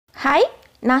Hi,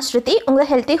 நான் ஸ்ருதி உங்க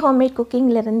healthy homemade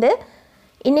குக்கிங்ல இருந்து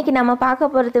இன்னைக்கு நாம பார்க்க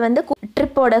போறது வந்து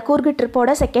கூர்க்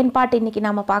ட்ரிப்போட செகண்ட் பார்ட் இன்னைக்கு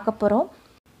நாம பார்க்க போறோம்.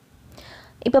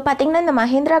 இப்போ பாத்தீங்கன்னா இந்த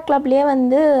மஹிந்திரா கிளப்லயே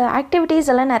வந்து ஆக்டிவிட்டீஸ்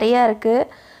எல்லாம் நிறைய இருக்கு.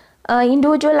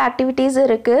 இன்டிவிஜுவல் ஆக்டிவிட்டீஸ்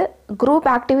இருக்கு, குரூப்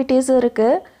ஆக்டிவிட்டீஸ்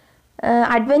இருக்கு.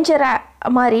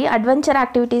 அட்வென்ச்சர்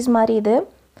ஆக்டிவிட்டீஸ் மாதிரி இது.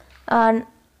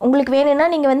 உங்களுக்கு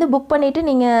வேணும்னா நீங்க வந்து புக் பண்ணிட்டு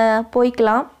நீங்க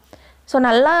போய்க்கலாம். சோ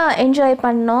நல்லா என்ஜாய்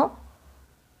பண்ணோம்.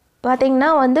 பாத்தீங்கன்னா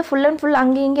வந்து ஃபுல் அண்ட் ஃபுல்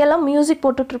அங்க இங்கெல்லாம் மியூசிக்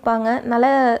போட்டுட்டு இருப்பாங்க. நல்ல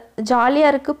ஜாலியா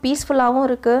இருக்கு, பீஸ்ஃபுல்லாவும்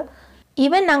இருக்கு.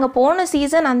 ஈவன் நாங்க போன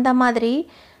சீசன் அந்த மாதிரி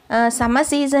சம்மர்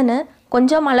சீசன்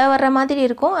கொஞ்சம் மழை வர்ற மாதிரி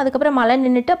இருக்கும். அதுக்கு அப்புறம் மழை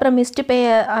நின்னுட்டு அப்புறம் மிஸ்ட்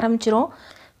பெய்ய ஆரம்பிச்சிரும்.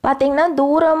 பாத்தீங்கன்னா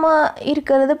தூரமா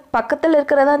இருக்கிறது பக்கத்துல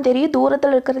இருக்கிறதா தெரியும்,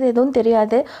 தூரத்துல இருக்கிறது எதுவும்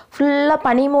தெரியாது. ஃபுல்லா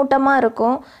பனிமூட்டமா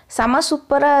இருக்கும். செம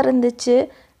சூப்பரா இருந்துச்சு.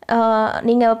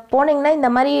 நீங்க போனீங்கன்னா இந்த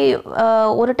மாதிரி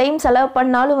ஒரு டைம் செலவு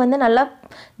பண்ணாலும் வந்து நல்லா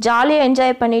ஜாலியா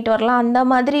என்ஜாய் பண்ணிட்டு வரலாம். அந்த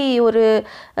மாதிரி ஒரு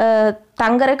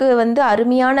தங்கறதுக்கு வந்து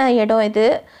அருமையான இடம் இது.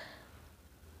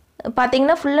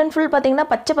 பாத்தீங்கன்னா ஃபுல் அண்ட் ஃபுல் பாத்தீங்கன்னா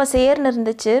பச்சை பசேர்னு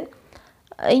இருந்துச்சு.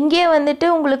 இங்கே வந்துட்டு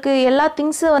உங்களுக்கு எல்லா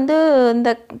திங்ஸ் வந்து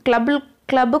இந்த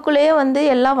கிளப்புக்குள்ளேயே வந்து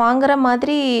எல்லாம் வாங்குற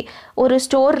மாதிரி ஒரு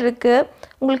ஸ்டோர் இருக்கு.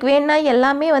 உங்களுக்கு வேணும்னா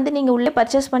எல்லாமே வந்து நீங்க உள்ளே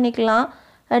பர்ச்சேஸ் பண்ணிக்கலாம்.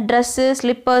 ட்ரெஸ்ஸு,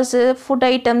 ஸ்லிப்பர்ஸு, ஃபுட்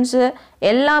ஐட்டம்ஸு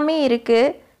எல்லாமே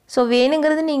இருக்குது. ஸோ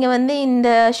வேணுங்கிறது நீங்கள் வந்து இந்த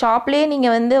ஷாப்லேயே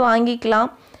நீங்கள் வந்து வாங்கிக்கலாம்.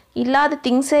 இல்லாத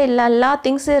திங்ஸே இல்லை, எல்லா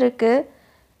திங்ஸும் இருக்குது.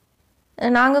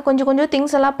 நாங்கள் கொஞ்சம்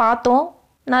திங்ஸ் எல்லாம் பார்த்தோம்.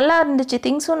 நல்லா இருந்துச்சு,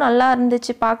 திங்ஸும் நல்லா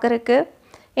இருந்துச்சு பார்க்குறக்கு.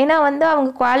 ஏன்னா வந்து அவங்க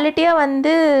குவாலிட்டியாக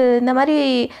வந்து இந்த மாதிரி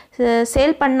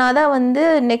சேல் பண்ணாதான் வந்து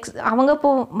அவங்க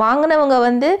வாங்கினவங்க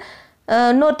வந்து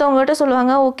இன்னொருத்தவங்ககிட்ட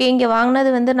சொல்லுவாங்க, ஓகே இங்கே வாங்கினது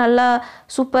வந்து நல்லா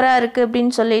சூப்பராக இருக்குது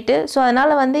அப்படின்னு சொல்லிட்டு. ஸோ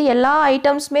அதனால் வந்து எல்லா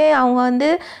ஐட்டம்ஸுமே அவங்க வந்து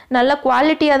நல்ல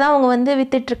குவாலிட்டியாக தான் அவங்க வந்து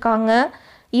விற்றுட்ருக்காங்க.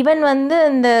 ஈவன் வந்து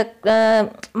இந்த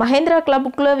மஹிந்திரா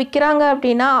கிளப்புக்குள்ளே விற்கிறாங்க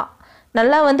அப்படின்னா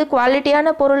நல்லா வந்து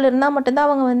குவாலிட்டியான பொருள் இருந்தால் மட்டும்தான்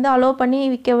அவங்க வந்து அலோவ் பண்ணி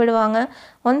விற்க விடுவாங்க.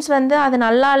 ஒன்ஸ் வந்து அது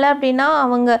நல்லா இல்லை அப்படின்னா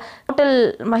அவங்க ஹோட்டல்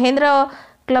மஹிந்திரா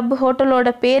கிளப்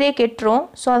ஹோட்டலோட பேரே கெட்டுரும்.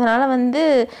 ஸோ அதனால் வந்து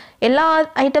எல்லா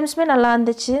ஐட்டம்ஸுமே நல்லா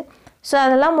இருந்துச்சு. ஸோ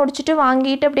அதெல்லாம் முடிச்சுட்டு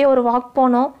வாங்கிட்டு அப்படியே ஒரு வாக்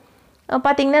போனோம்.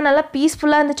 பார்த்திங்கன்னா நல்லா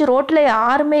பீஸ்ஃபுல்லாக இருந்துச்சு. ரோட்டில்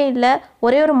யாருமே இல்லை,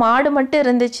 ஒரே ஒரு மாடு மட்டும்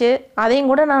இருந்துச்சு.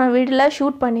 அதையும் கூட நான் வீட்டில்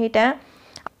ஷூட் பண்ணிட்டேன்.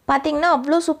 பார்த்திங்கன்னா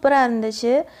அவ்வளோ சூப்பராக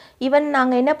இருந்துச்சு. ஈவன்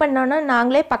நாங்கள் என்ன பண்ணோன்னா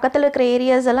நாங்களே பக்கத்தில் இருக்கிற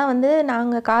ஏரியாஸ் எல்லாம் வந்து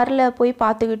நாங்கள் காரில் போய்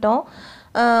பார்த்துக்கிட்டோம்.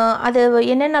 அது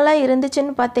என்னென்னலாம்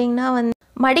இருந்துச்சுன்னு பார்த்திங்கன்னா வந்து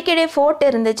மடிக்கடை ஃபோர்ட்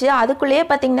இருந்துச்சு. அதுக்குள்ளேயே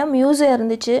பார்த்திங்கன்னா மியூசியம்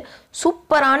இருந்துச்சு.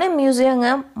 சூப்பரான மியூசியங்க.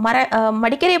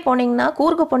 மடிக்கரை போனீங்கன்னா,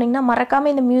 கூர்க்கு போனீங்கன்னா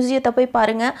மறக்காமல் இந்த மியூசியத்தை போய்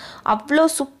பாருங்கள். அவ்வளோ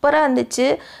சூப்பராக இருந்துச்சு.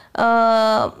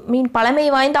 பழமை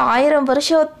வாய்ந்த 1000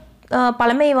 வருஷம்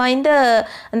பழமை வாய்ந்த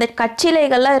அந்த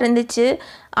கச்சிலைகள்லாம் இருந்துச்சு.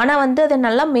 ஆனால் வந்து அதை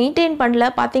நல்லா மெயின்டைன் பண்ணல.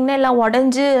 பார்த்திங்கன்னா எல்லாம்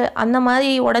உடஞ்சி அந்த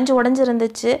மாதிரி உடஞ்சி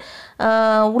இருந்துச்சு.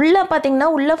 உள்ளே பார்த்திங்கன்னா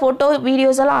உள்ளே ஃபோட்டோ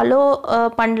வீடியோஸ் எல்லாம் அலோ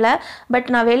பண்ணல. பட்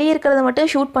நான் வெளியே இருக்கிறத மட்டும்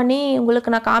ஷூட் பண்ணி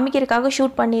உங்களுக்கு நான் காமிக்கிறதுக்காக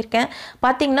ஷூட் பண்ணியிருக்கேன்.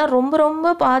 பார்த்திங்கன்னா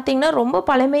ரொம்ப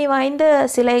பழமை வாய்ந்த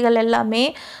சிலைகள் எல்லாமே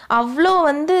அவ்வளோ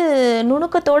வந்து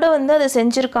நுணுக்கத்தோடு வந்து அதை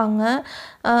செஞ்சுருக்காங்க.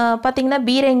 பார்த்திங்கன்னா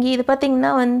பீரங்கி இது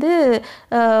பார்த்திங்கன்னா வந்து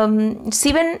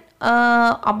சிவன்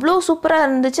அவ்வளோ சூப்பராக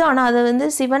இருந்துச்சு. ஆனால் அது வந்து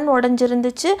சிவன்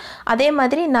உடஞ்சிருந்துச்சு. அதே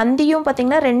மாதிரி நந்தியும்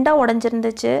பார்த்திங்கன்னா 2ஆக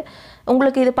உடஞ்சிருந்துச்சு.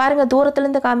 உங்களுக்கு இது பாருங்கள்,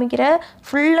 தூரத்துலேருந்து காமிக்கிற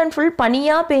ஃபுல் அண்ட் ஃபுல்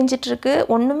பனியாக பேஞ்சிட்ருக்கு,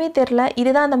 ஒன்றுமே தெரில.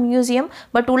 இதுதான் அந்த மியூசியம்.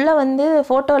 பட் உள்ளே வந்து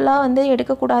ஃபோட்டோலாம் வந்து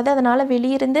எடுக்கக்கூடாது, அதனால்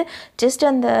வெளியிருந்து ஜஸ்ட்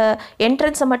அந்த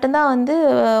என்ட்ரன்ஸை மட்டும்தான் வந்து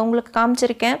உங்களுக்கு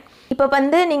காமிச்சிருக்கேன். இப்போ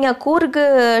வந்து நீங்கள் கூர்க்கு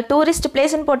டூரிஸ்ட்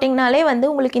பிளேஸ்ன்னு போட்டிங்கனாலே வந்து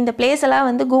உங்களுக்கு இந்த பிளேஸ் எல்லாம்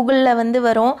வந்து கூகுளில் வந்து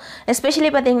வரும். எஸ்பெஷலி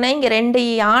பார்த்திங்கன்னா இங்கே 2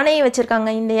 யானையை வச்சுருக்காங்க.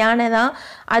 இந்த யானை தான்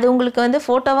அது உங்களுக்கு வந்து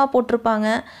ஃபோட்டோவாக போட்டிருப்பாங்க.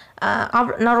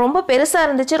 நான் ரொம்ப பெருசாக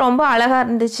இருந்துச்சு, ரொம்ப அழகாக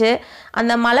இருந்துச்சு.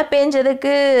 அந்த மழை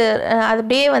பெஞ்சதுக்கு அது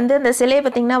அப்படியே வந்து அந்த சிலையை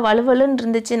பார்த்திங்கன்னா வலுவலுன்னு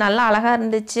இருந்துச்சு, நல்லா அழகாக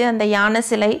இருந்துச்சு அந்த யானை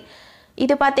சிலை.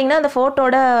 இது பார்த்திங்கன்னா அந்த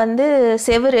ஃபோட்டோட வந்து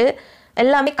செவுரு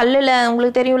எல்லாமே கல்லில்,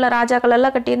 உங்களுக்கு தெரியும்ல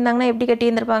ராஜாக்களெல்லாம் கட்டியிருந்தாங்கன்னா எப்படி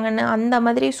கட்டியிருந்திருப்பாங்கன்னு, அந்த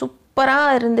மாதிரி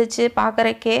சூப்பராக இருந்துச்சு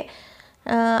பார்க்குறக்கே.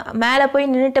 மேலே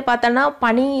போய் நின்றுட்டு பார்த்தோன்னா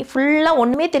பனி ஃபுல்லாக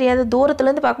ஒன்றுமே தெரியாது.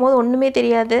 தூரத்துலேருந்து பார்க்கும்போது ஒன்றுமே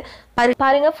தெரியாது.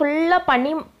 பாருங்கள்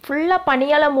ஃபுல்லாக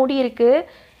பனியால் மூடி இருக்குது.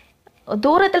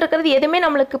 தூரத்தில் இருக்கிறது எதுவுமே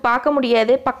நம்மளுக்கு பார்க்க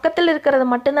முடியாது, பக்கத்தில் இருக்கிறத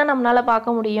மட்டும்தான் நம்மளால்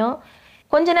பார்க்க முடியும்.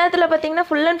 கொஞ்ச நேரத்தில் பார்த்திங்கன்னா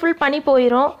ஃபுல் அண்ட் ஃபுல் பனி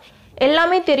போயிடும்,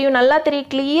 எல்லாமே தெரியும், நல்லா தெரியும்,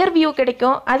 கிளியர் வியூ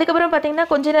கிடைக்கும். அதுக்கப்புறம் பார்த்திங்கன்னா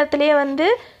கொஞ்ச நேரத்துலேயே வந்து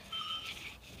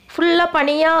ஃபுல்லாக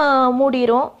பனியாக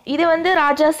மூடிடும். இது வந்து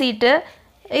ராஜா சீட்டு,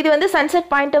 இது வந்து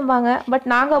சன்செட் பாயிண்ட்டும்பாங்க. பட்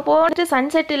நாங்கள் போட்டு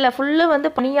சன்செட் இல்லை, ஃபுல்லு வந்து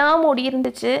பனியாக மூடி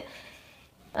இருந்துச்சு.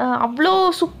 அவ்வளோ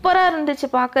சூப்பராக இருந்துச்சு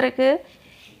பார்க்குறக்கு.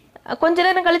 கொஞ்ச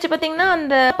நேரம் கழிச்சு பார்த்தீங்கன்னா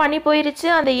அந்த பனி போயிருச்சு.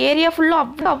 அந்த ஏரியா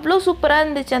ஃபுல்லாக அவ்வளோ சூப்பராக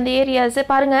இருந்துச்சு. அந்த ஏரியாஸு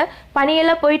பாருங்கள்,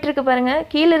 பனியெல்லாம் போயிட்டுருக்கு பாருங்கள்.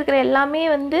 கீழே இருக்கிற எல்லாமே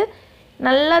வந்து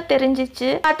நல்லா தெரிஞ்சிச்சு.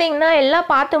 பார்த்தீங்கன்னா எல்லாம்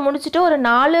பார்த்து முடிச்சுட்டு ஒரு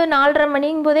 4-4:30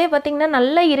 மணிங்கும் போதே பார்த்தீங்கன்னா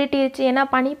நல்லா இருட்டிருச்சு. ஏன்னா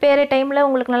பனி பெய்கிற டைமில்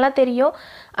உங்களுக்கு நல்லா தெரியும்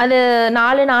அது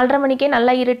 4-4:30 மணிக்கே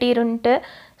நல்லா இருட்டிருன்ட்டு.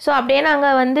 ஸோ அப்படியே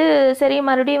நாங்கள் வந்து சரி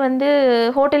மறுபடியும் வந்து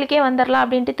ஹோட்டலுக்கே வந்துடலாம்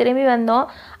அப்படின்ட்டு திரும்பி வந்தோம்.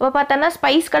 அப்போ பார்த்தோன்னா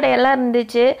ஸ்பைஸ் கடையெல்லாம்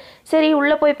இருந்துச்சு. சரி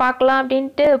உள்ளே போய் பார்க்கலாம்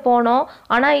அப்படின்ட்டு போனோம்.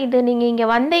 ஆனால் இது நீங்கள் இங்கே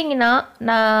வந்தீங்கன்னா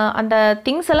நான் அந்த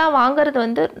திங்ஸ் எல்லாம் வாங்குறது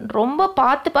வந்து ரொம்ப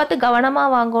பார்த்து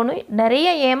கவனமாக வாங்கணும்.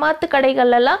 நிறைய ஏமாத்து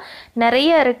கடைகள்லாம்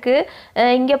நிறைய இருக்குது.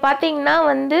 இங்கே பார்த்தீங்கன்னா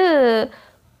வந்து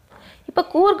இப்போ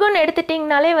கூர்குன்னு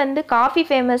எடுத்துட்டிங்கனாலே வந்து காஃபி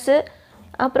ஃபேமஸ்ஸு,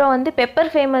 அப்புறம் வந்து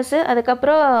பெப்பர் ஃபேமஸ்ஸு,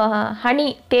 அதுக்கப்புறம் ஹனி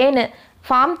தேன்,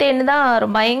 ஃபார்ம் தேன் தான்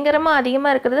பயங்கரமாக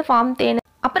அதிகமாக இருக்கிறது ஃபார்ம் தேன்.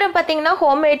 அப்புறம் பார்த்திங்கன்னா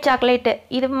ஹோம்மேட் சாக்லேட்டு,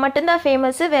 இது மட்டும்தான்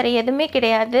ஃபேமஸ்ஸு, வேறு எதுவுமே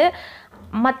கிடையாது.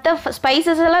 மற்ற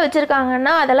ஸ்பைசஸ் எல்லாம்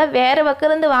வச்சுருக்காங்கன்னா அதெல்லாம் வேறு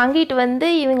பக்கத்துலேருந்து வாங்கிட்டு வந்து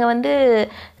இவங்க வந்து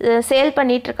சேல்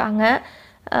பண்ணிகிட்ருக்காங்க.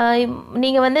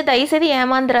 நீங்கள் வந்து தயவுசெய்து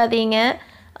ஏமாந்துடாதீங்க.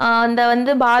 அந்த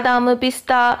வந்து பாதாம்,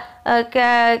 பிஸ்தா,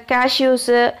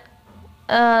 கேஷ்யூஸு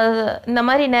இந்த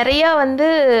மாதிரி நிறையா வந்து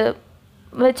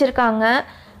வச்சுருக்காங்க.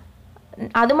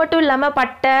 அது மட்டும் இல்லாமல்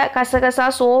பட்டை, கசகசா,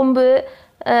 சோம்பு,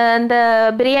 இந்த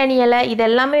பிரியாணி இலை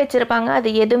இதெல்லாமே வச்சுருப்பாங்க. அது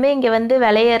எதுவுமே இங்கே வந்து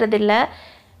விளையிறதில்ல.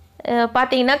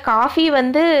 பார்த்தீங்கன்னா காஃபி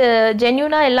வந்து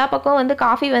ஜென்யூனாக எல்லா பக்கம் வந்து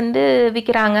காஃபி வந்து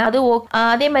விற்கிறாங்க. அது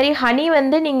அதே மாதிரி ஹனி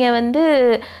வந்து நீங்கள் வந்து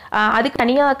அதுக்கு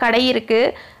தனியாக கடை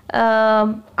இருக்குது.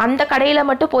 அந்த கடையில்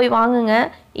மட்டும் போய் வாங்குங்க.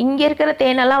 இங்கே இருக்கிற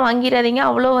தேனெல்லாம் வாங்கிடாதீங்க.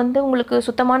 அவ்வளோ வந்து உங்களுக்கு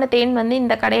சுத்தமான தேன் வந்து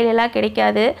இந்த கடையிலலாம்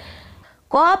கிடைக்காது.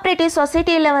 கோஆப்ரேட்டிவ்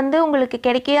சொசைட்டியில் வந்து உங்களுக்கு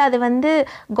கிடைக்க, அது வந்து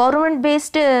கவர்மெண்ட்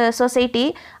பேஸ்டு சொசைட்டி.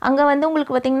 அங்கே வந்து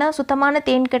உங்களுக்கு பார்த்திங்கன்னா சுத்தமான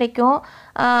தேன் கிடைக்கும்.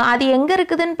 அது எங்கே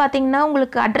இருக்குதுன்னு பார்த்திங்கன்னா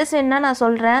உங்களுக்கு அட்ரஸ் வேணுன்னா நான்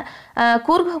சொல்கிறேன்.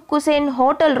 கூர்க் குசேன்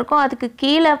ஹோட்டல் இருக்கும், அதுக்கு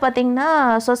கீழே பார்த்திங்கன்னா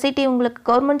சொசைட்டி, உங்களுக்கு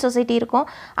கவர்மெண்ட் சொசைட்டி இருக்கும்.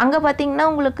 அங்கே பார்த்திங்கன்னா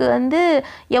உங்களுக்கு வந்து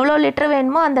எவ்வளோ லிட்டர்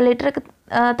வேணுமோ அந்த லிட்டருக்கு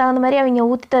தகுந்த மாதிரி அவங்க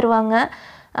ஊற்றி தருவாங்க.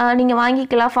 நீங்கள்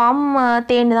வாங்கிக்கலாம். ஃபார்ம்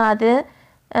தேன் தான் அது,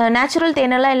 நேச்சுரல்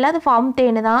தேனெல்லாம் இல்லை, அது ஃபார்ம்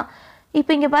தேன் தான்.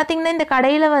 இப்போ இங்கே பார்த்தீங்கன்னா இந்த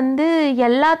கடையில் வந்து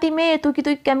எல்லாத்தையுமே தூக்கி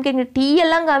காமிக்கிறாங்க. டீ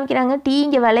எல்லாம் காமிக்கிறாங்க. டீ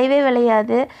இங்கே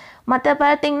விளையாது.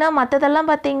 மற்றதெல்லாம்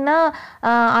பார்த்திங்கன்னா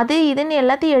அது இதுன்னு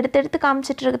எல்லாத்தையும் எடுத்து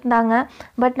காமிச்சிட்டு இருந்தாங்க.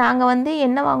 பட் நாங்கள் வந்து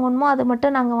என்ன வாங்கணுமோ அது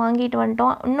மட்டும் நாங்கள் வாங்கிட்டு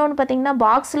வந்துட்டோம். இன்னொன்று பார்த்திங்கன்னா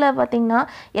பாக்ஸில் பார்த்திங்கன்னா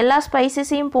எல்லா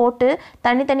ஸ்பைசஸையும் போட்டு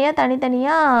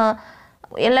தனித்தனியாக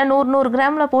எல்லாம் 100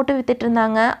 கிராமில் போட்டு விற்றுட்டு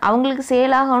இருந்தாங்க, அவங்களுக்கு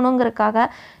சேல் ஆகணுங்கிறதுக்காக.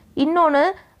 இன்னொன்று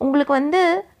உங்களுக்கு வந்து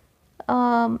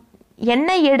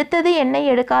எண்ணெய் எடுத்தது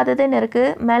எண்ணெய் எடுக்காததுன்னு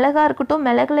இருக்குது. மிளகா இருக்கட்டும்,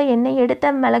 மிளகுல எண்ணெய்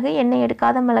எடுத்த மிளகு, எண்ணெய்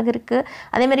எடுக்காத மிளகு இருக்குது.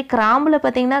 அதேமாதிரி கிராம்பில்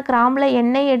பார்த்திங்கன்னா கிராம்பில்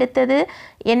எண்ணெய் எடுத்தது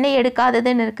எண்ணெய்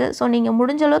எடுக்காததுன்னு இருக்குது. ஸோ நீங்கள்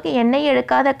முடிஞ்ச அளவுக்கு எண்ணெய்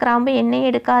எடுக்காத கிராம்பு, எண்ணெய்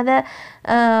எடுக்காத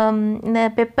இந்த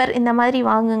பெப்பர் இந்த மாதிரி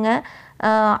வாங்குங்க.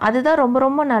 அதுதான்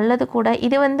ரொம்ப நல்லது கூட.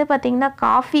 இது வந்து பார்த்திங்கன்னா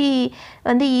காஃபி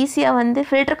வந்து ஈஸியாக வந்து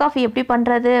ஃபில்டர் காஃபி எப்படி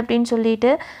பண்ணுறது அப்படின்னு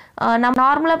சொல்லிட்டு, நம்ம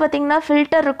நார்மலாக பார்த்திங்கன்னா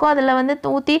ஃபில்டர் இருக்கும், அதில் வந்து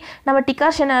ஊற்றி நம்ம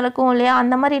டிகாஷன் இருக்கும் இல்லையா,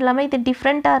 அந்த மாதிரி இல்லாமல் இது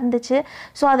டிஃப்ரெண்ட்டாக இருந்துச்சு.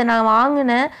 ஸோ அதை நான்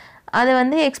வாங்கினேன். அதை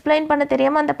வந்து எக்ஸ்பிளைன் பண்ண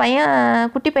தெரியாமல் அந்த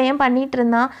குட்டி பையன் பண்ணிகிட்டு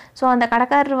இருந்தான். ஸோ அந்த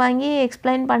கடைக்காரர் வாங்கி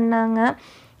எக்ஸ்பிளைன் பண்ணாங்க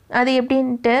அது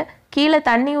எப்படின்ட்டு. கீழே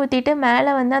தண்ணி ஊற்றிட்டு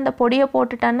மேலே வந்து அந்த பொடியை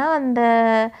போட்டுட்டோன்னா அந்த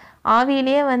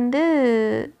ஆவியிலேயே வந்து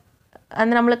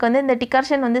அந்த நம்மளுக்கு வந்து இந்த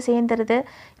டிகாஷன் வந்து சேர்ந்துருது.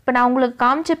 இப்போ நான் உங்களுக்கு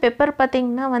காமிச்ச பெப்பர்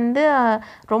பார்த்திங்கன்னா வந்து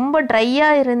ரொம்ப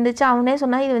ட்ரையாக இருந்துச்சு. அவனே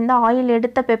சொன்னால் இது வந்து ஆயில்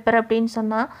எடுத்த பெப்பர் அப்படின்னு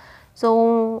சொன்னான். ஸோ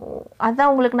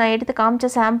அதுதான் உங்களுக்கு நான் எடுத்து காமிச்ச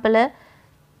சாம்பிளு.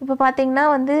 இப்போ பார்த்திங்கன்னா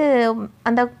வந்து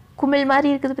அந்த குமிழ் மாதிரி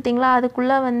இருக்குது பார்த்திங்களா,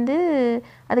 அதுக்குள்ளே வந்து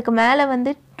அதுக்கு மேலே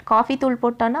வந்து காஃபி தூள்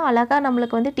போட்டோன்னா அழகாக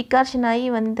நம்மளுக்கு வந்து டிகாஷன் ஆகி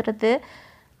வந்துடுது.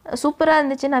 சூப்பராக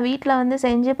இருந்துச்சு. நான் வீட்டில் வந்து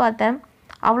செஞ்சு பார்த்தேன்,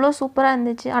 அவ்வளோ சூப்பராக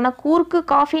இருந்துச்சு. ஆனால் கூர்க்கு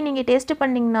காஃபி நீங்கள் டேஸ்ட்டு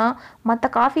பண்ணிங்கன்னா மற்ற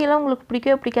காஃபியெல்லாம் உங்களுக்கு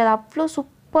பிடிக்கவே பிடிக்காது. அவ்வளோ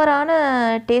சூப்பரான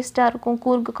டேஸ்ட்டாக இருக்கும்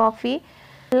கூர்க்கு காஃபி.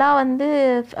 எல்லாம் வந்து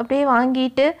அப்படியே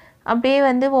வாங்கிட்டு அப்படியே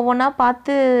வந்து ஒவ்வொன்றா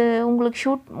பார்த்து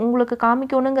உங்களுக்கு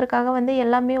காமிக்கணுங்கிறதுக்காக வந்து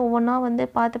எல்லாமே ஒவ்வொன்றா வந்து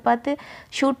பார்த்து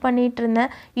ஷூட் பண்ணிகிட்டு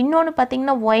இருந்தேன். இன்னொன்று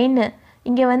பார்த்திங்கன்னா ஒயின்னு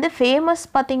இங்கே வந்து ஃபேமஸ்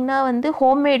பார்த்திங்கன்னா வந்து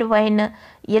ஹோம்மேட் ஒயின்னு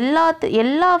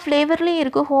எல்லா ஃப்ளேவர்லேயும்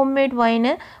இருக்குது ஹோம்மேட்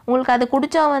ஒயின்னு. உங்களுக்கு அது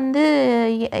குடித்தா வந்து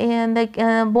அந்த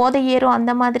போதை ஏறும்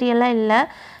அந்த மாதிரியெல்லாம் இல்லை.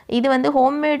 இது வந்து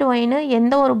ஹோம்மேட் ஒயின்னு,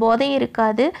 எந்த ஒரு போதையும்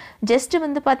இருக்காது. ஜஸ்ட்டு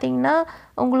வந்து பார்த்திங்கன்னா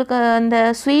உங்களுக்கு அந்த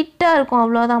ஸ்வீட்டாக இருக்கும்,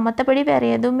 அவ்வளோதான். மற்றபடி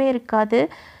வேறு எதுவுமே இருக்காது.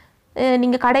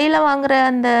 நீங்கள் கடையில் வாங்குகிற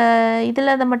அந்த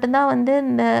இதில் அதை மட்டும்தான் வந்து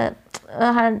இந்த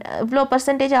இவ்வளோ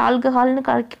பர்சன்டேஜ் ஆல்கஹால்னு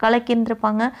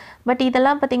கலக்கின்றிருப்பாங்க. பட்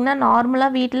இதெல்லாம் பார்த்திங்கன்னா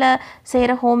நார்மலாக வீட்டில்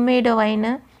செய்கிற ஹோம்மேடு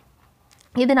ஒயின்னு.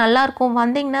 இது நல்லாயிருக்கும்.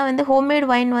 வந்திங்கன்னா வந்து ஹோம்மேட்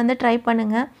ஒயின் வந்து ட்ரை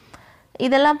பண்ணுங்கள்.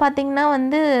 இதெல்லாம் பார்த்திங்கன்னா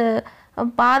வந்து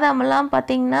பாதாமெல்லாம்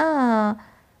பார்த்திங்கன்னா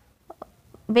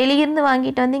வெளியிருந்து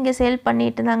வாங்கிட்டு வந்து இங்கே சேல்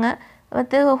பண்ணிட்டு இருந்தாங்க.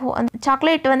 வந்து அந்த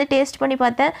சாக்லேட் வந்து டேஸ்ட் பண்ணி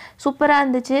பார்த்தேன், சூப்பராக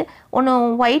இருந்துச்சு. ஒன்று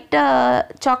ஒயிட்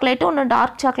சாக்லேட்டு, ஒன்று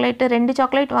டார்க் சாக்லேட்டு, 2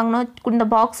 சாக்லேட் வாங்கினோம். இந்த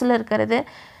பாக்ஸில் இருக்கிறது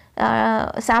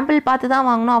சாம்பிள் பார்த்து தான்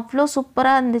வாங்கினோம். அவ்வளோ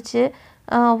சூப்பராக இருந்துச்சு.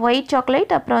 ஒயிட்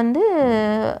சாக்லேட் அப்புறம் வந்து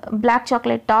பிளாக்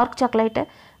சாக்லேட், டார்க் சாக்லேட்டு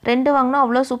 2 வாங்கினோம்.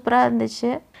 அவ்வளோ சூப்பராக இருந்துச்சு.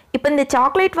 இப்போ இந்த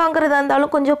சாக்லேட் வாங்குறதா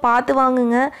இருந்தாலும் கொஞ்சம் பார்த்து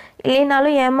வாங்குங்க,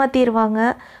 இல்லைனாலும் ஏமாற்றிடுவாங்க.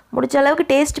 முடிஞ்ச அளவுக்கு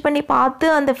டேஸ்ட் பண்ணி பார்த்து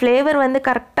அந்த ஃப்ளேவர் வந்து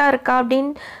கரெக்டாக இருக்கா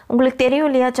அப்படின்னு உங்களுக்கு தெரியும்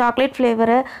இல்லையா, சாக்லேட்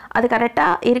ஃப்ளேவரு அது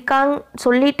கரெக்டாக இருக்கான்னு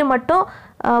சொல்லிவிட்டு மட்டும்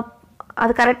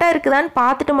அது கரெக்டாக இருக்குதான்னு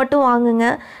பார்த்துட்டு மட்டும் வாங்குங்க.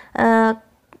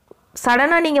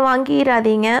 சடனாக நீங்கள்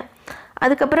வாங்கிடாதீங்க.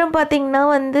 அதுக்கப்புறம் பார்த்திங்கன்னா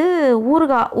வந்து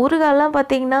ஊறுகாயெலாம்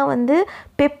பார்த்திங்கன்னா வந்து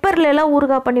பெப்பர்லலாம்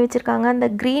ஊறுகாய் பண்ணி வச்சுருக்காங்க. அந்த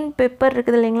க்ரீன் பெப்பர்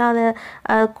இருக்குது இல்லைங்களா, அது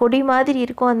கொடி மாதிரி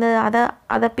இருக்கும்.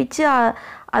 அதை பிச்சு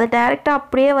அதை டைரெக்டாக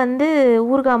அப்படியே வந்து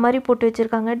ஊறுகாய் மாதிரி போட்டு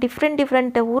வச்சுருக்காங்க.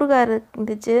 டிஃப்ரெண்ட் ஊறுகாய்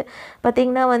இருந்துச்சு.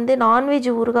 பார்த்திங்கன்னா வந்து நான்வெஜ்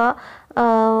ஊறுகாய்,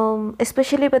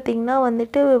 எஸ்பெஷலி பார்த்திங்கன்னா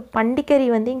வந்துட்டு பண்டிக்கறி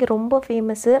வந்து இங்கே ரொம்ப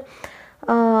ஃபேமஸ்ஸு.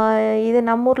 இது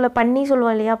நம்ம ஊரில் பன்னி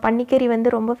சொல்லுவோம் இல்லையா, பன்னிக்கறி வந்து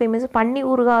ரொம்ப ஃபேமஸ். பன்னி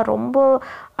ஊறுகாய் ரொம்ப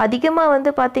அதிகமாக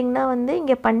வந்து பார்த்திங்கன்னா வந்து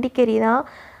இங்கே பண்டிக்கறி தான்.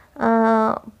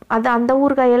 அந்த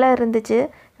ஊறுகாயெல்லாம் இருந்துச்சு.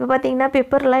 இப்போ பார்த்திங்கன்னா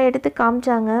பெப்பர்லாம் எடுத்து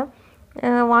காமிச்சாங்க.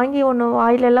 வாங்கி ஒன்று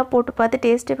ஆயிலெல்லாம் போட்டு பார்த்து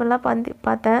டேஸ்ட்டு எல்லாம்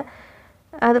பார்த்தேன்.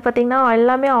 அது பார்த்திங்கன்னா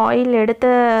எல்லாமே ஆயில் எடுத்த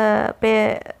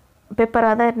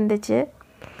பெப்பராக தான் இருந்துச்சு.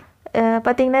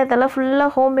 பார்த்திங்கன்னா இதெல்லாம்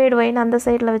ஃபுல்லாக ஹோம்மேட் ஒயின் அந்த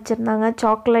சைடில் வச்சுருந்தாங்க.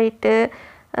 சாக்லேட்டு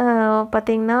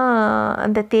பார்த்திங்கன்னா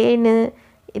அந்த தேன்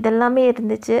இதெல்லாமே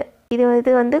இருந்துச்சு. இது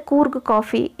வந்து கூர்க்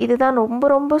காஃபி, இதுதான்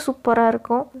ரொம்ப சூப்பராக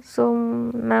இருக்கும். ஸோ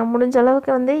நான் முடிஞ்ச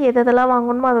அளவுக்கு வந்து எதெல்லாம்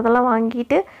வாங்கணுமோ அதெல்லாம்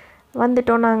வாங்கிட்டு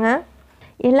வந்துட்டோம். நாங்கள்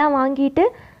எல்லாம் வாங்கிட்டு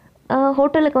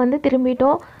ஹோட்டலுக்கு வந்து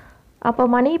திரும்பிட்டோம். அப்போ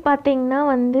மணி பார்த்திங்கன்னா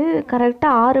வந்து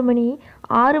கரெக்டாக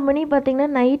 6 மணி பார்த்திங்கன்னா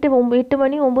நைட்டு 8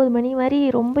 மணி 9 மணி மாதிரி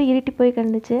ரொம்ப இருட்டி போய்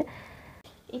கிடந்துச்சு.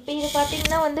 இப்போ இது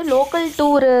பார்த்திங்கன்னா வந்து லோக்கல்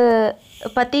டூரு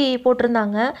பற்றி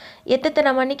போட்டிருந்தாங்க.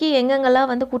 எத்தனை மணிக்கு எங்கெங்கெல்லாம்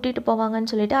வந்து கூட்டிகிட்டு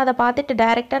போவாங்கன்னு சொல்லிட்டு அதை பார்த்துட்டு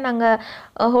டைரெக்டாக நாங்கள்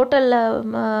ஹோட்டலில்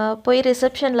போய்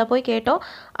ரிசப்ஷனில் போய் கேட்டோம்.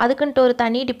 அதுக்குன்ட்டு ஒரு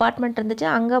தனி டிபார்ட்மெண்ட் இருந்துச்சு,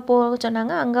 அங்கே போக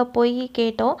சொன்னாங்க. அங்கே போய்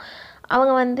கேட்டோம்.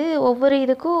 அவங்க வந்து ஒவ்வொரு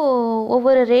இதுக்கும்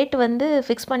ஒவ்வொரு ரேட் வந்து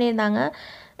ஃபிக்ஸ் பண்ணியிருந்தாங்க.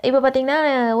 இப்போ பார்த்திங்கன்னா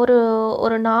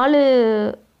ஒரு 4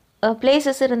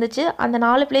 பிளேசஸ் இருந்துச்சு. அந்த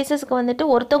 4 பிளேசஸ்க்கு வந்துட்டு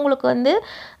ஒருத்தவங்களுக்கு வந்து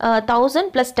 1000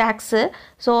 + டேக்ஸு.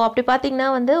 ஸோ அப்படி பார்த்திங்கன்னா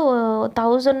வந்து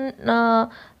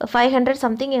 1500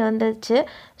 சம்திங் வந்துச்சு.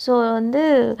 ஸோ வந்து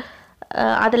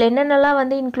அதில் என்னென்னலாம்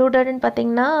வந்து இன்க்ளூடட்னு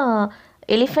பார்த்திங்கன்னா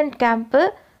எலிஃபெண்ட் கேம்ப்பு,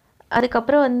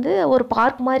 அதுக்கப்புறம் வந்து ஒரு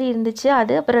பார்க் மாதிரி இருந்துச்சு,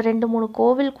 அது அப்புறம் 2-3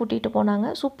 கோவில் கூட்டிகிட்டு போனாங்க.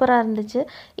 சூப்பராக இருந்துச்சு.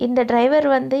 இந்த டிரைவர்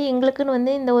வந்து எங்களுக்குன்னு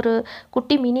வந்து இந்த ஒரு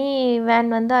குட்டி மினி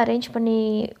வேன் வந்து அரேஞ்ச் பண்ணி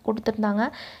கொடுத்துருந்தாங்க.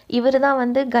 இவர் தான்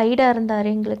வந்து கைடாக இருந்தார்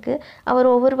எங்களுக்கு. அவர்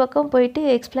ஒவ்வொரு பக்கம் போயிட்டு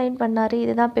எக்ஸ்பிளைன் பண்ணார்.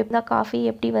 இதுதான் பெப்தா காஃபி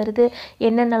எப்படி வருது,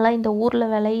 என்னென்னலாம் இந்த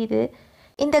ஊரில் விளையுது.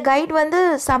 இந்த கைட் வந்து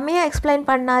செம்மையாக எக்ஸ்பிளைன்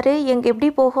பண்ணார். எப்படி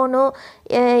போகணும்,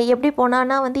 எப்படி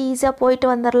போனான்னா வந்து ஈஸியாக போயிட்டு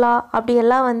வந்துடலாம்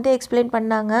அப்படியெல்லாம் வந்து எக்ஸ்பிளைன்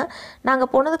பண்ணாங்க.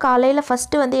 நாங்கள் போனது காலையில்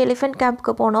ஃபஸ்ட்டு வந்து எலிஃபெண்ட்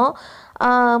கேம்ப்புக்கு போனோம்.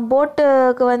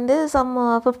 போட்டுக்கு வந்து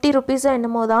 50 ருபீஸோ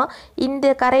என்னமோ தான். இந்த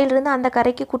கரையிலிருந்து அந்த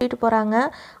கரைக்கு கூட்டிகிட்டு போகிறாங்க.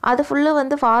 அது ஃபுல்லு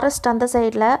வந்து ஃபாரஸ்ட் அந்த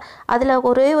சைடில். அதில்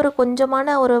ஒரே ஒரு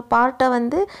கொஞ்சமான ஒரு பார்ட்டை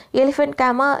வந்து எலிஃபெண்ட்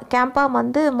கேம்பாக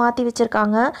வந்து மாற்றி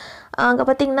வச்சுருக்காங்க. அங்கே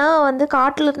பார்த்திங்கன்னா வந்து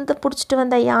காட்டிலேருந்து பிடிச்சிட்டு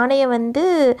வந்த யானையை வந்து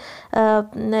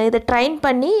இதை ட்ரெயின்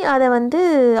பண்ணி அதை வந்து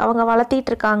அவங்க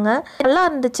வளர்த்திட்ருக்காங்க. நல்லா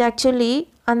இருந்துச்சு ஆக்சுவலி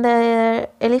அந்த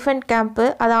எலிஃபெண்ட் கேம்ப்பு.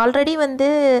 அது ஆல்ரெடி வந்து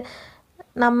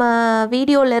நம்ம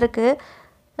வீடியோவில் இருக்குது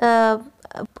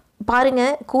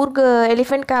பாருங்கள், கூர்க்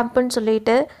எலிஃபெண்ட் கேம்ப்புன்னு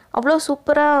சொல்லிட்டு. அவ்வளோ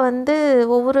சூப்பராக வந்து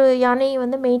ஒவ்வொரு யானையும்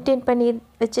வந்து மெயின்டைன் பண்ணி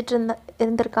வச்சுட்டு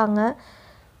இருந்திருக்காங்க.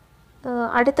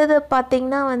 அடுத்தது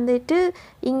பார்த்திங்கன்னா வந்துட்டு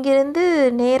இங்கேருந்து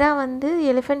நேராக வந்து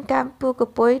எலிஃபெண்ட் கேம்ப்புக்கு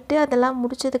போயிட்டு அதெல்லாம்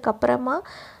முடிச்சதுக்கப்புறமா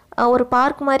ஒரு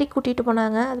பார்க் மாதிரி கூட்டிகிட்டு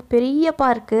போனாங்க. அது பெரிய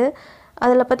பார்க்கு.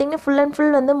 அதில் பார்த்திங்கன்னா ஃபுல் அண்ட்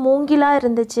ஃபுல் வந்து மூங்கிலாக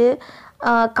இருந்துச்சு.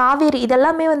 காவேரி,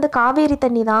 இதெல்லாமே வந்து காவேரி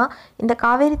தண்ணி தான். இந்த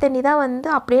காவேரி தண்ணி தான் வந்து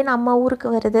அப்படியே நம்ம ஊருக்கு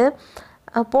வருது.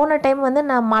 போன டைம் வந்து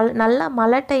நல்ல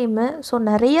மழை டைமு. ஸோ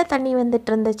நிறைய தண்ணி வந்துட்டு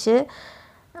இருந்துச்சு.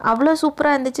 அவ்வளோ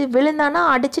சூப்பராக இருந்துச்சு. விழுந்தானா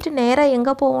அடிச்சுட்டு நேராக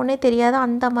எங்கே போவோன்னே தெரியாது,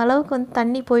 அந்த அளவுக்கு வந்து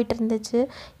தண்ணி போயிட்டு இருந்துச்சு.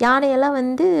 யானையெல்லாம்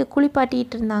வந்து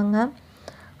குளிப்பாட்டிகிட்டு இருந்தாங்க.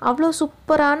 அவ்வளோ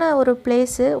சூப்பரான ஒரு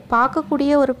பிளேஸு,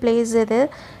 பார்க்கக்கூடிய ஒரு பிளேஸ் இது.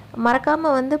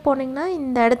 மறக்காமல் வந்து போனீங்கன்னா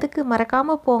இந்த இடத்துக்கு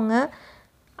மறக்காமல் போங்க.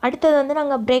 அடுத்தது வந்து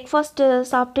நாங்கள் பிரேக்ஃபாஸ்ட்டு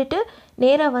சாப்பிட்டுட்டு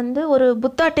நேராக வந்து ஒரு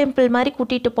புத்தா டெம்பிள் மாதிரி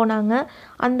கூட்டிகிட்டு போனாங்க.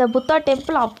 அந்த புத்தா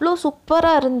டெம்பிள் அவ்வளோ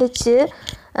சூப்பராக இருந்துச்சு.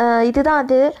 இதுதான்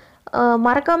அது,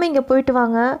 மறக்காமல் இங்கே போயிட்டு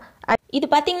வாங்க. இது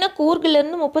பார்த்திங்கன்னா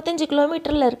கூர்கிலேருந்து 35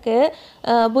 கிலோமீட்டரில் இருக்குது.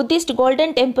 புத்திஸ்ட்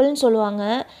கோல்டன் டெம்பிள்னு சொல்லுவாங்க.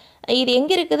 இது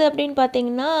எங்கே இருக்குது அப்படின்னு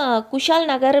பார்த்தீங்கன்னா குஷால்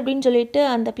நகர் அப்படின்னு சொல்லிட்டு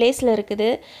அந்த பிளேஸில் இருக்குது.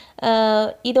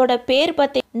 இதோட பேர்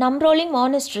நம்ரோலிங்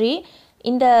மானஸ்ட்ரி.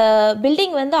 இந்த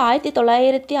பில்டிங் வந்து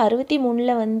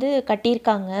 1963 வந்து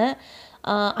கட்டியிருக்காங்க.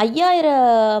 5000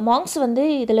 மாங்க்ஸ் வந்து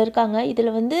இதில் இருக்காங்க.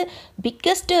 இதில் வந்து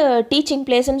பிக்கஸ்ட் டீச்சிங்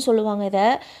பிளேஸ்ன்னு சொல்லுவாங்க.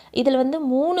 இதில் வந்து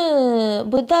 3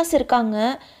 புத்தாஸ் இருக்காங்க.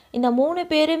 இந்த 3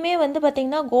 பேருமே வந்து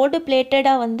பார்த்திங்கன்னா கோல்டு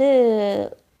பிளேட்டடாக வந்து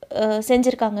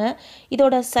செஞ்சுருக்காங்க.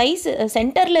 இதோட சைஸ்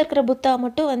சென்டரில் இருக்கிற புத்தா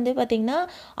மட்டும் வந்து பார்த்திங்கன்னா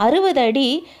 60 அடி,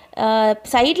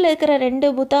 சைடில் இருக்கிற 2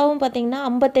 புத்தாவும் பார்த்திங்கன்னா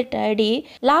 58 அடி.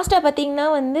 லாஸ்ட்டாக பார்த்திங்கன்னா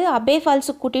வந்து அபே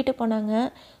ஃபால்ஸுக்கு கூட்டிகிட்டு போனாங்க.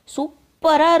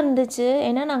 சூப்பராக இருந்துச்சு.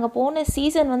 ஏன்னா நாங்கள் போன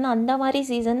சீசன் வந்து அந்த மாதிரி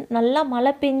சீசன், நல்லா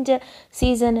மழை பெஞ்ச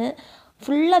சீசனு.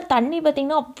 ஃபுல்லாக தண்ணி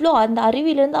பார்த்திங்கன்னா அவ்வளோ அந்த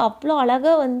அருவியிலேருந்து அவ்வளோ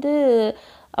அழகாக வந்து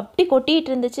அப்படி கொட்டிகிட்டு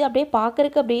இருந்துச்சு. அப்படியே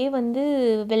பார்க்குறக்கு அப்படியே வந்து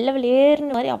வெள்ளை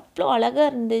வெளியேறுன மாதிரி அவ்வளோ அழகாக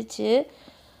இருந்துச்சு.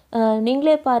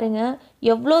 நீங்களே பாருங்கள்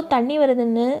எவ்வளோ தண்ணி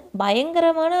வருதுன்னு.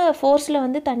 பயங்கரமான ஃபோர்ஸில்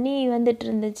வந்து தண்ணி வந்துட்டு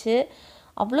இருந்துச்சு.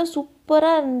 அவ்வளோ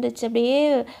சூப்பராக இருந்துச்சு.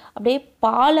 அப்படியே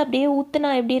பால் அப்படியே ஊற்றுனா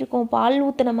எப்படி இருக்கும், பால்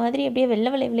ஊற்றுன மாதிரி அப்படியே வெள்ளை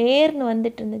வெளியேறுன்னு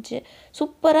வந்துட்டு இருந்துச்சு.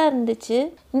 சூப்பராக இருந்துச்சு.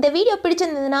 இந்த வீடியோ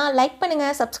பிடிச்சிருந்ததுன்னா லைக்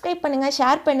பண்ணுங்கள், சப்ஸ்கிரைப் பண்ணுங்கள்,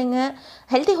 ஷேர் பண்ணுங்கள்,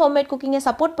 ஹெல்த்தி ஹோம்மேட் குக்கிங்கை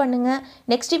சப்போர்ட் பண்ணுங்கள்.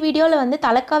 நெக்ஸ்ட் வீடியோவில் வந்து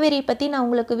தலக்காவேரி பற்றி நான்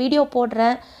உங்களுக்கு வீடியோ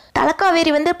போடுறேன்.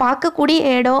 தலக்காவேரி வந்து பார்க்கக்கூடிய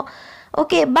இடம்.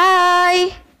 ஓகே, பாய்.